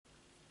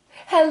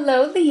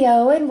Hello,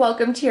 Leo, and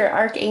welcome to your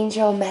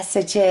Archangel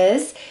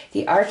messages.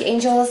 The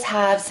Archangels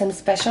have some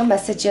special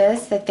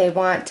messages that they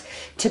want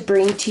to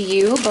bring to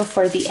you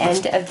before the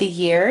end of the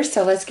year.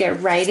 So let's get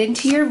right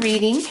into your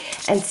reading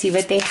and see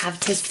what they have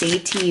to say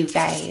to you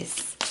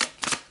guys.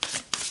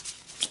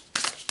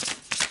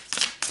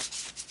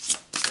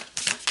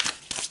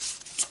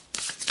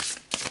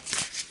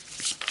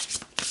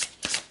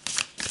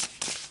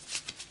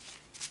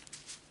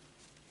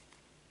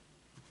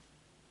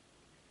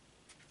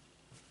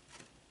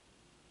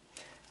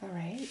 All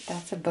right,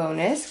 that's a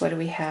bonus. What do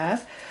we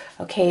have?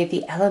 Okay,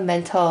 the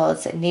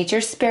elementals,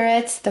 nature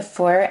spirits, the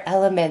four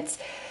elements.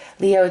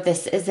 Leo,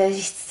 this is a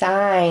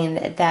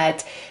sign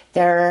that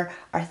there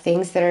are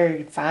things that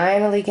are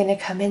finally going to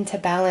come into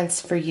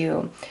balance for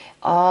you.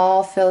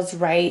 All feels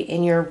right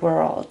in your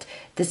world.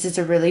 This is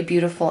a really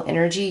beautiful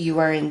energy. You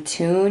are in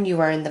tune. You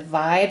are in the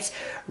vibes.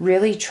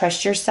 Really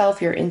trust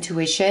yourself, your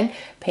intuition.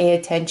 Pay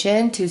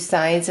attention to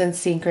signs and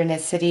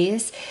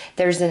synchronicities.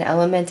 There's an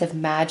element of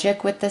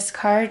magic with this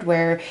card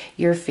where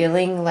you're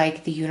feeling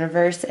like the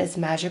universe is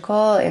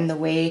magical in the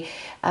way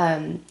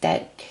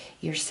that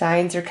your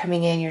signs are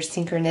coming in, your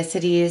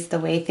synchronicities, the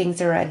way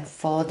things are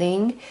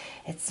unfolding.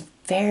 It's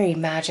very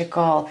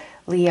magical.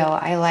 Leo,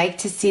 I like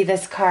to see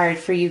this card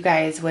for you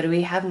guys. What do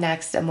we have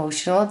next?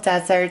 Emotional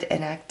desert,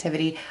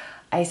 inactivity,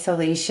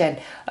 isolation.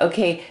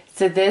 Okay,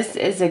 so this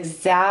is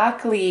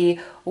exactly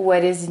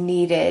what is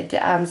needed.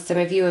 Some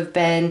of you have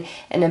been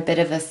in a bit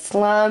of a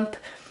slump,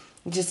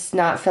 just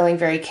not feeling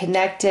very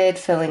connected,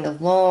 feeling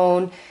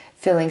alone,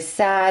 feeling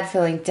sad,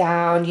 feeling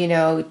down, you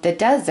know, the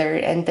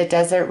desert. And the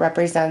desert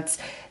represents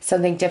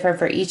something different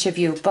for each of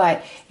you,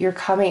 but you're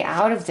coming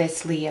out of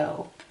this,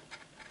 Leo.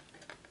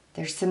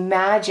 There's some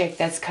magic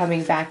that's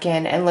coming back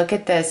in. And look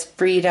at this,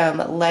 freedom,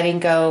 letting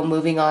go,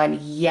 moving on.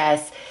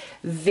 Yes,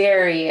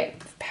 very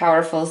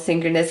powerful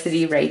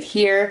synchronicity right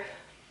here.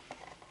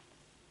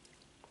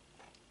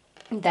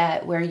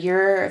 That where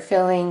you're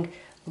feeling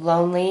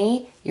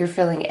lonely, you're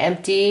feeling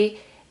empty,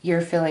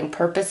 you're feeling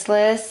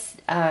purposeless,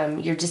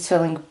 you're just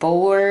feeling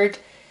bored.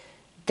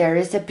 There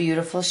is a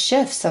beautiful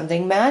shift.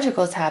 Something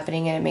magical is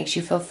happening and it makes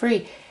you feel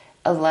free.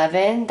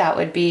 11, that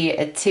would be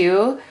a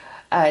 2.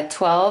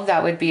 12,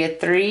 that would be a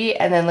 3,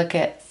 and then look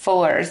at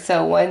 4.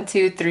 So 1,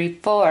 2, 3,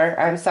 4.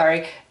 I'm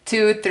sorry,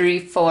 2, 3,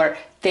 4.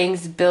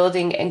 Things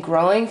building and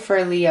growing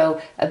for Leo,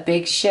 a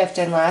big shift.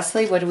 And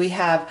lastly, what do we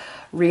have?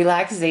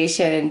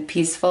 Relaxation and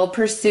peaceful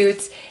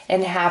pursuits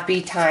and happy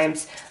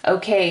times.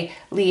 Okay,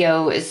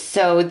 Leo,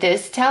 so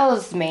this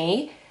tells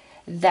me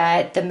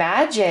that the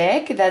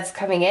magic that's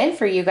coming in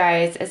for you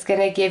guys is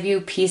going to give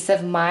you peace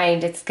of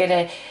mind. It's going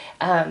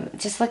to,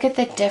 just look at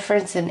the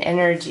difference in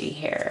energy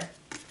here.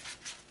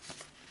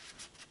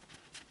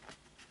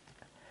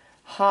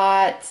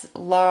 Hot,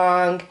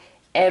 long,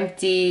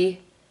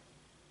 empty,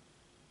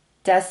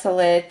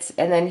 desolate,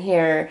 and then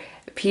here,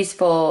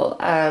 peaceful,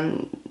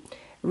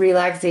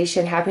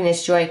 relaxation,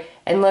 happiness, joy.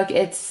 And look,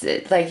 it's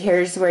like,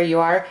 here's where you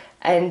are,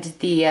 and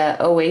the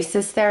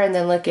oasis there, and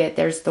then look at,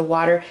 there's the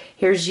water.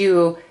 Here's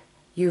you,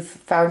 you've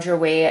found your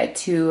way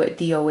to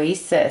the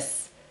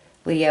oasis,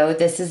 Leo.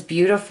 This is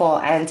beautiful,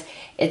 and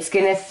it's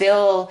gonna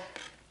feel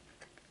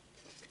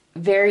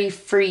very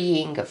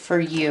freeing for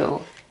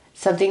you.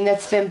 Something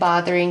that's been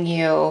bothering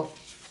you,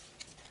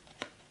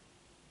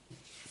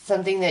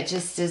 something that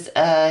just is,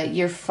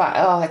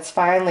 it's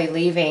finally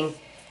leaving.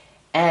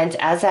 And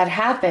as that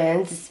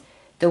happens,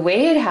 the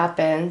way it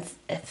happens,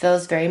 it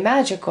feels very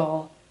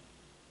magical.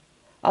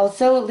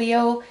 Also,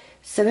 Leo,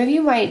 some of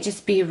you might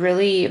just be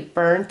really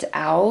burnt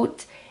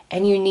out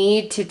and you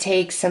need to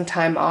take some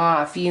time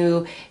off.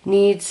 You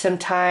need some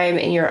time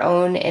in your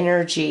own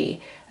energy,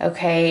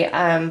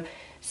 okay?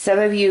 Some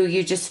of you,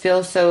 you just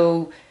feel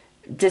so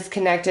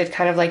disconnected,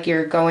 kind of like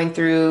you're going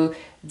through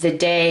the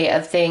day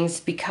of things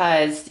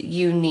because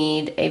you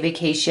need a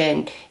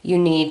vacation, you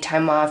need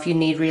time off, you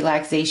need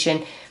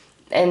relaxation.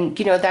 And,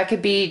 you know, that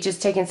could be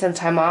just taking some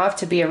time off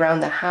to be around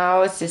the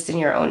house, just in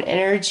your own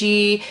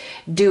energy,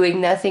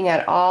 doing nothing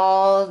at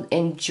all,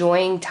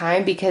 enjoying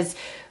time. Because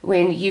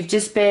when you've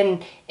just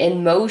been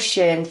in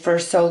motion for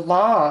so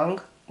long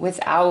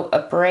without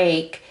a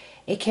break,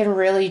 it can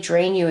really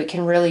drain you. It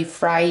can really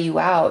fry you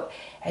out.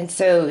 And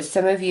so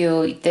some of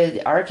you,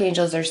 the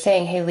archangels are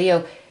saying, hey,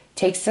 Leo,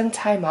 take some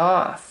time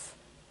off.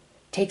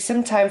 Take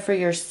some time for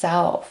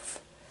yourself,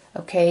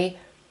 okay?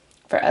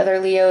 For other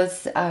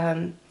Leos,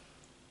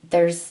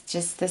 there's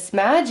just this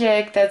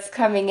magic that's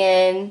coming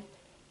in.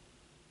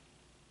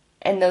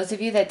 And those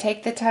of you that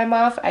take the time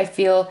off, I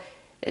feel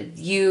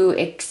you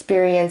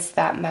experience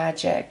that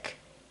magic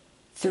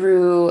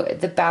through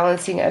the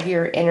balancing of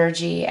your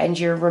energy, and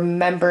you're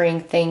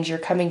remembering things. You're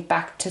coming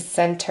back to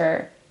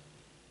center.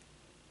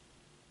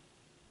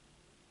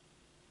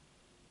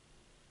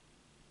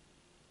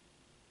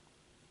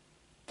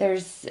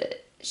 There's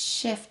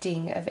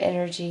shifting of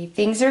energy.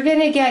 Things are going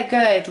to get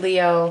good,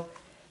 Leo.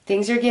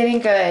 Things are getting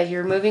good.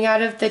 You're moving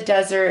out of the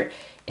desert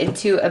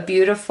into a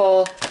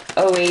beautiful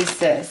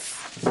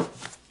oasis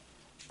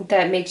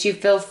that makes you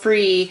feel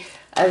free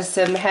of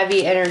some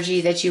heavy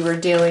energy that you were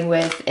dealing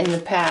with in the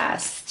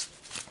past.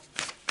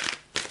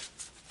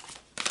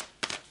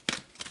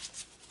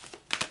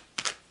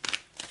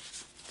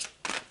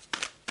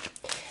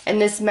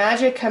 And this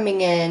magic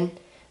coming in,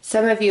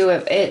 some of you,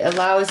 it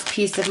allows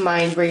peace of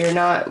mind where you're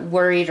not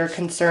worried or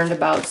concerned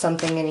about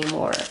something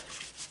anymore.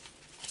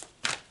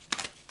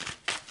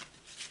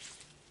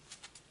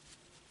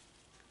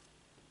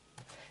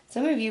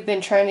 Some of you have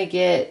been trying to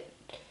get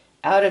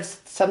out of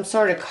some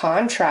sort of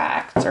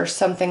contract or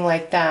something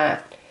like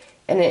that.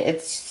 And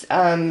it's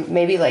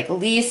maybe like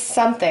lease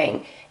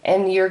something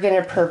and you're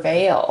going to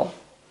prevail.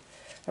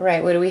 All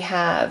right, what do we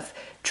have?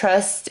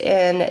 Trust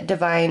in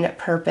divine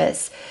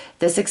purpose.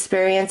 This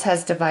experience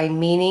has divine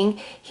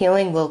meaning.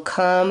 Healing will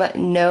come.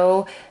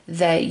 Know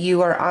that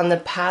you are on the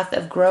path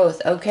of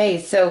growth. Okay,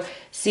 so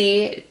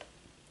see,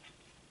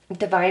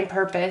 divine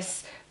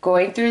purpose,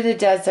 going through the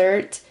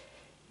desert,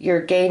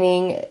 you're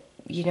gaining,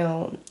 you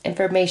know,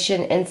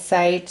 information,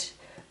 insight,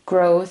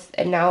 growth,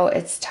 and now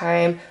it's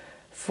time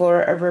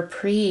for a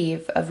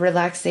reprieve, of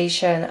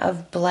relaxation,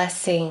 of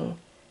blessing,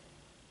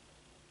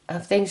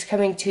 of things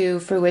coming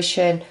to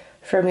fruition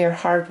from your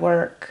hard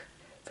work,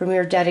 from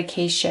your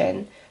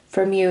dedication,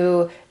 from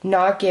you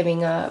not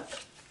giving up.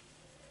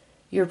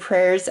 Your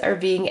prayers are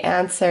being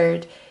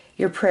answered.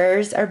 Your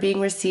prayers are being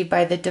received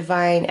by the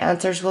divine.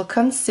 Answers will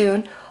come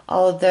soon,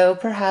 although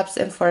perhaps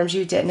in forms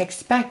you didn't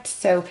expect.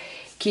 So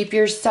keep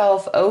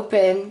yourself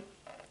open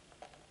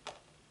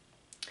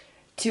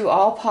to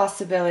all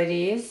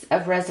possibilities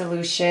of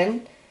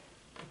resolution,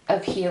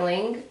 of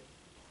healing,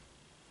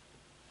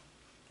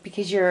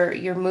 because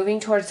you're moving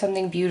towards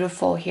something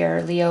beautiful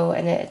here, Leo,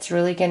 and it's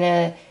really going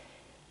to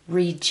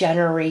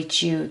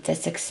regenerate you,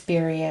 this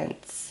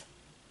experience.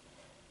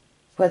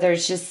 Whether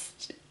it's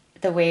just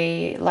the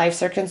way life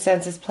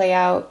circumstances play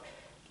out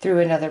through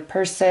another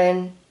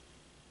person,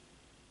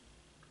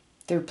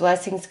 through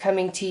blessings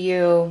coming to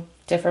you,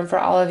 different for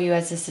all of you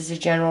as this is a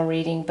general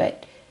reading,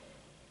 but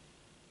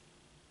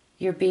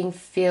you're being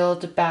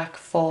filled back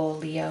full,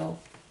 Leo.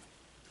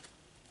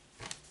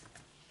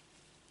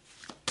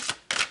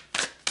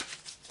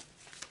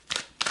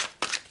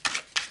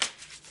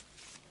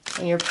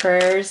 And your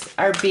prayers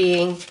are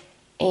being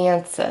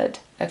answered,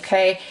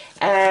 okay?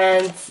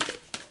 And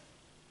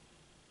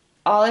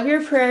all of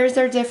your prayers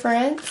are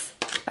different,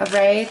 all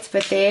right?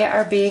 But they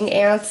are being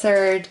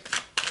answered,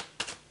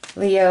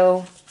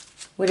 Leo.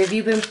 What have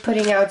you been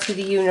putting out to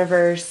the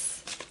universe?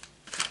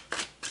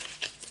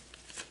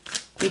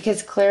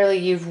 Because clearly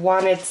you've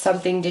wanted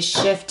something to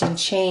shift and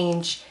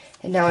change,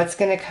 and now it's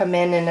going to come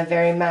in a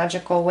very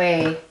magical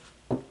way.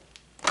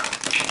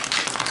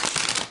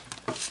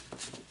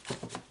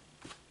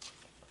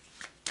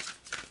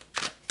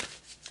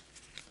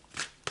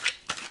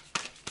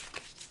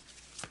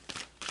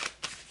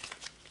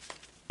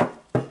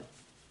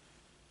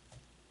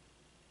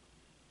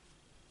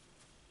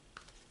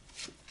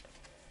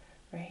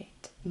 Right.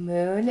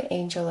 Moon,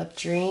 Angel of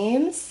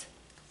Dreams.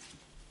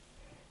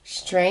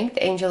 Strength,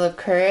 Angel of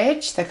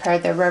Courage, the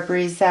card that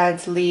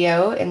represents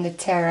Leo in the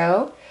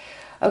tarot.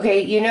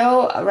 Okay, you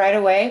know, right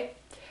away,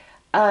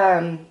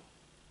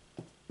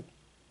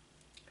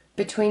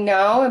 between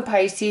now and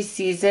Pisces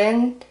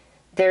season,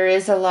 there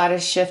is a lot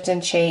of shift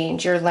and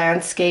change. Your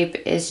landscape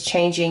is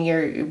changing.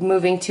 You're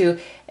moving to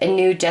a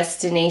new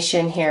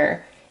destination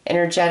here.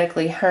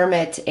 Energetically,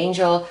 Hermit,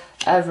 Angel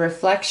of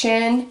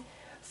Reflection,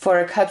 Four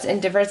of Cups,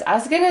 Indifference. I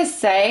was going to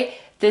say,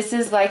 this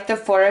is like the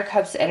Four of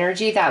Cups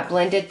energy, that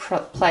blended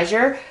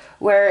pleasure,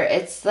 where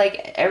it's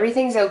like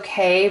everything's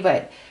okay,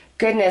 but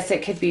goodness,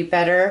 it could be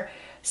better.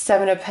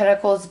 Seven of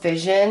Pentacles,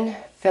 Vision,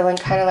 feeling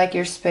kind of like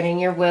you're spinning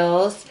your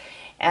wheels.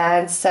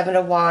 And Seven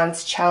of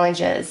Wands,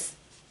 challenges.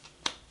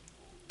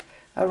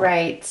 All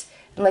right,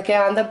 look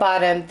on the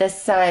bottom, the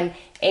Sun,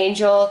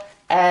 Angel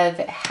of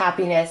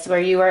Happiness,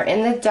 where you are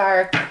in the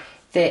dark,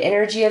 the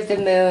energy of the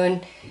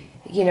moon,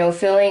 you know,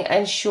 feeling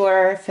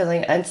unsure,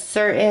 feeling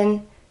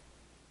uncertain.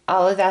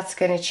 All of that's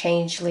going to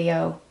change,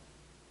 Leo.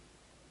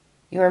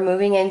 You are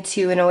moving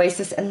into an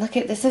oasis. And look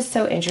at, this is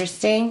so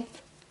interesting.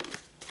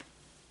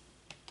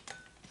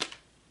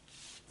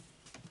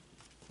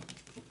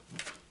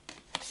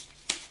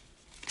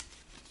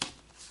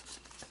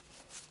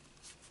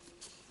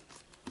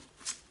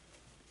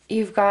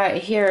 You've got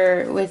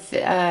here with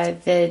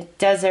the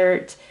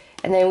desert,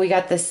 and then we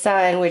got the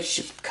sun,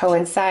 which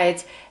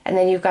coincides. And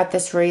then you've got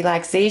this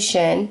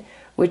relaxation,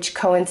 which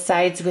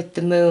coincides with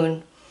the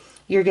moon.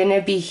 You're going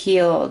to be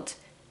healed.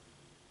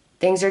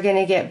 Things are going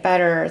to get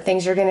better.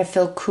 Things are going to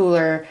feel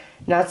cooler,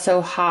 not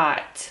so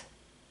hot.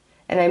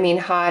 And I mean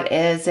hot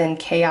as in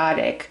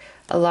chaotic.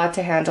 A lot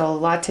to handle, a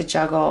lot to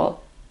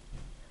juggle.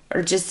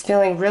 Or just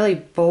feeling really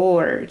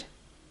bored.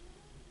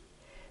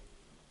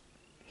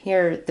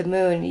 Here, the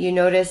moon, you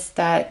notice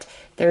that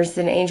there's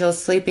an angel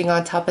sleeping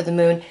on top of the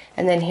moon.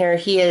 And then here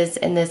he is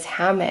in this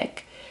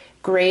hammock.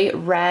 Great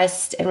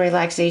rest and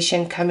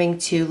relaxation coming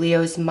to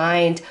Leo's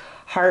mind,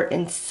 heart,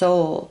 and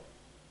soul.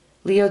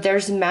 Leo,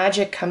 there's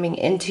magic coming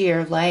into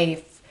your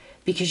life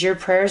because your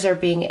prayers are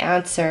being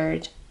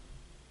answered.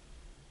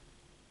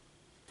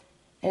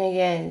 And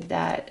again,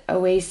 that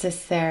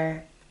oasis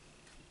there.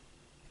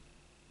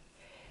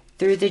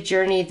 Through the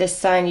journey, the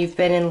sun, you've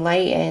been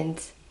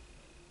enlightened.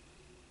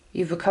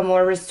 You've become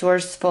more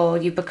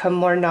resourceful. You've become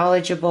more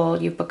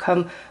knowledgeable. You've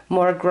become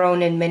more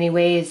grown in many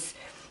ways.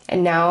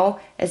 And now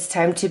it's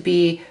time to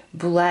be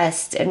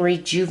blessed and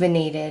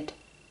rejuvenated.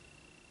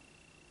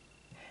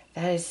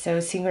 That is so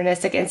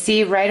synchronistic. And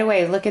see, right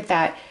away, look at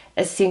that.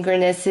 A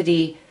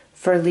synchronicity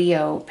for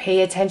Leo.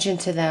 Pay attention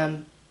to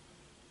them.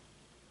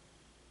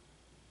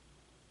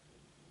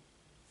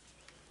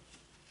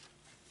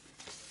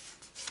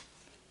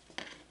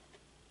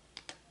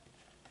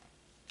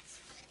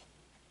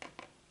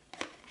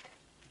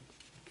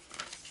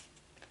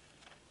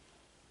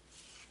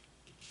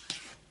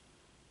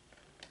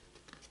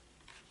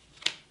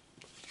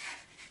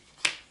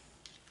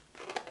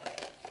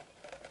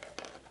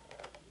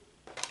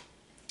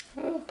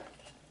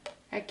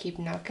 I keep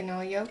knocking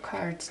all your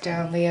cards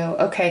down, Leo.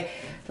 Okay,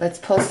 let's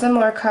pull some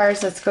more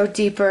cards. Let's go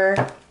deeper.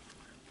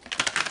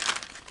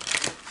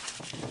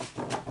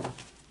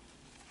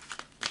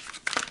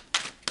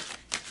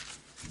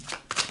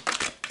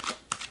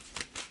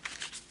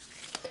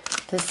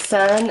 The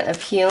sun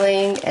of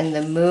healing and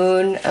the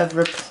moon of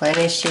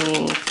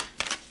replenishing.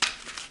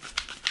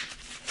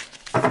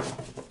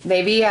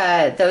 Maybe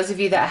those of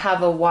you that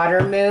have a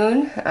water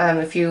moon,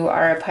 if you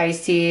are a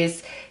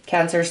Pisces,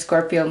 Cancer,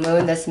 Scorpio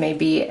moon, this may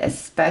be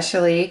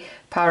especially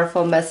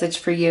powerful message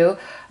for you.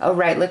 Oh,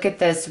 right, look at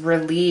this.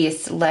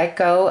 Release. Let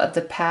go of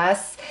the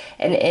past.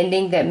 An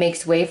ending that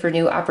makes way for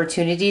new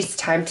opportunities.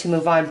 Time to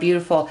move on.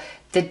 Beautiful.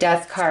 The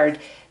Death card,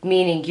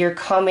 meaning you're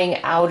coming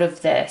out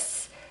of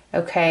this.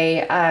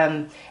 Okay,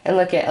 and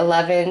look at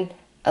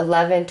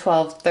 11,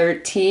 12,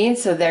 13.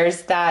 So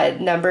there's that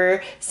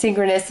number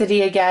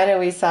synchronicity again. And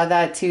we saw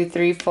that 2,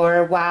 3,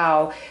 4.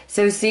 Wow.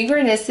 So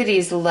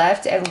synchronicities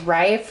left and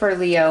right for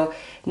Leo.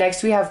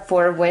 Next, we have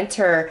for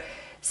winter.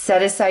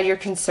 Set aside your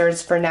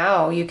concerns for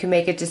now. You can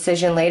make a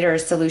decision later.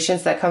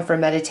 Solutions that come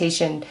from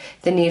meditation,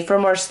 the need for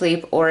more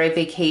sleep, or a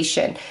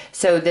vacation.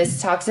 So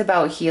this talks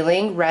about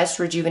healing, rest,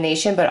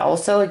 rejuvenation, but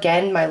also,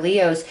 again, my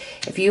Leos,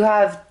 if you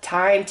have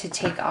time to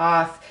take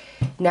off,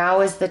 now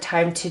is the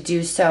time to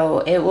do so.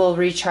 It will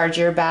recharge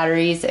your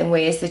batteries in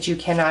ways that you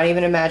cannot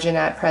even imagine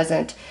at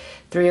present.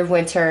 3 of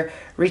winter.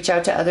 Reach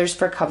out to others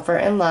for comfort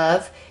and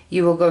love.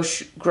 You will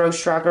grow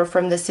stronger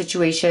from the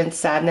situation,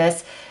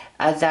 sadness,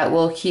 that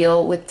will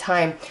heal with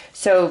time.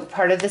 So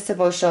part of this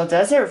emotional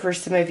desert for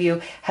some of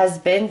you has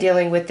been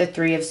dealing with the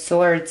 3 of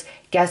swords.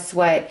 Guess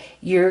what?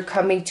 You're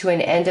coming to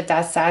an end of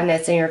that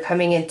sadness and you're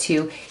coming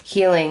into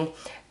healing.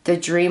 The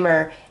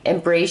dreamer.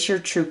 Embrace your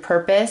true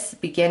purpose.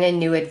 Begin a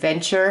new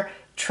adventure.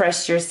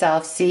 Trust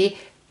yourself. See?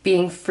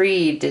 Being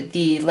freed.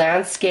 The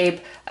landscape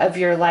of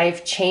your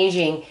life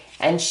changing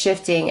and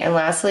shifting. And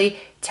lastly,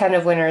 10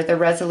 of winter, the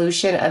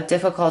resolution of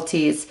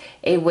difficulties,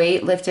 a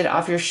weight lifted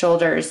off your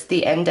shoulders,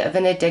 the end of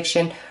an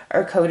addiction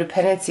or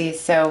codependency.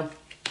 So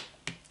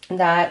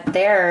that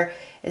there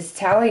is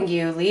telling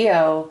you,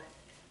 Leo,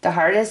 the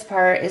hardest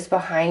part is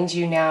behind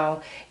you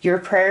now. Your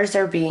prayers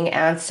are being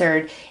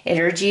answered.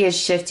 Energy is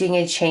shifting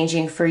and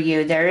changing for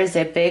you. There is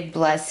a big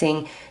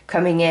blessing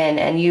coming in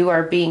and you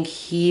are being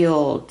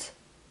healed.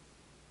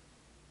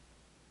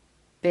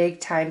 Big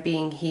time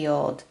being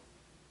healed.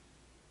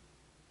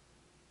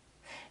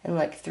 And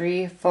like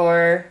 3,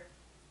 4,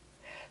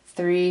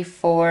 3,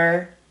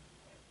 4,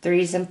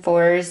 3s and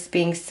 4s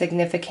being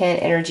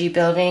significant, energy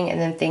building, and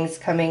then things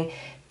coming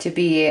to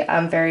be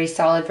very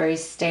solid, very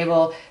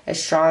stable, a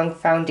strong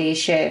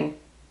foundation.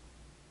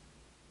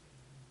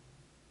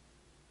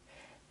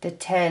 The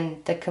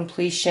 10, the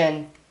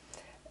completion,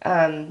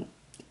 the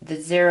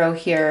 0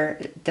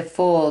 here, the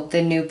Fool,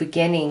 the new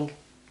beginning.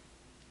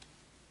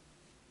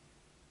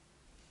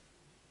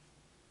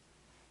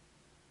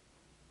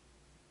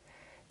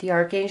 The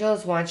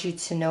archangels want you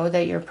to know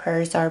that your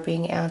prayers are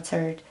being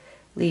answered,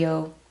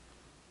 Leo.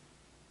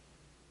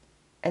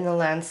 And the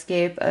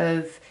landscape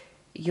of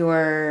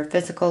your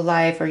physical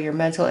life or your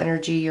mental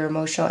energy, your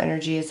emotional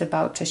energy is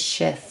about to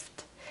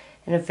shift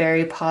in a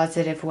very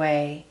positive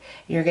way.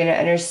 You're going to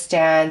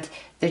understand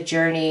the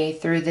journey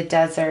through the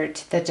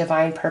desert, the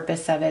divine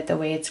purpose of it, the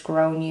way it's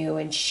grown you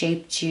and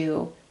shaped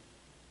you.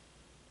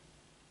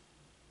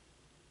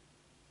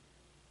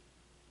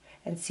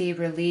 And see,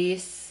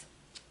 release.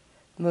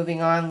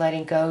 Moving on,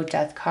 letting go,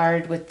 Death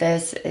card with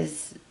this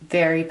is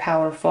very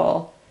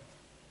powerful.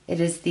 It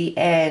is the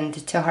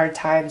end to hard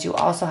times. You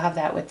also have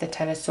that with the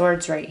 10 of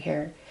swords right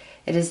here.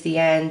 It is the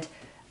end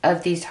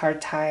of these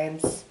hard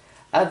times,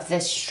 of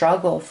this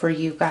struggle for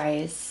you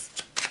guys.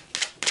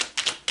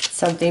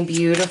 Something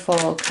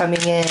beautiful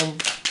coming in.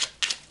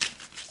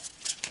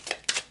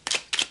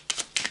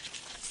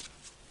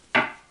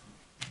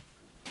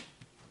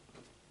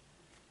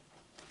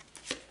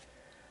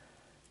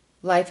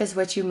 Life is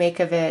what you make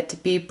of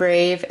it. Be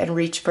brave and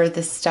reach for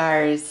the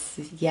stars.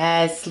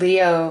 Yes,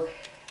 Leo,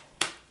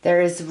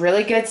 there is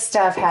really good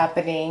stuff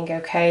happening,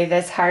 okay?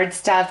 This hard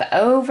stuff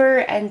over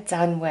and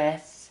done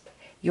with.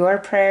 Your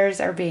prayers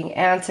are being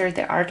answered.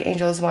 The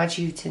archangels want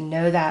you to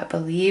know that,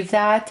 believe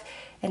that,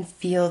 and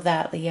feel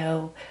that,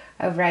 Leo.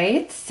 All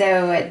right,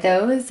 so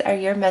those are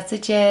your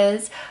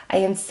messages. I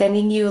am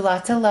sending you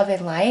lots of love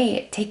and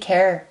light. Take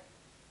care.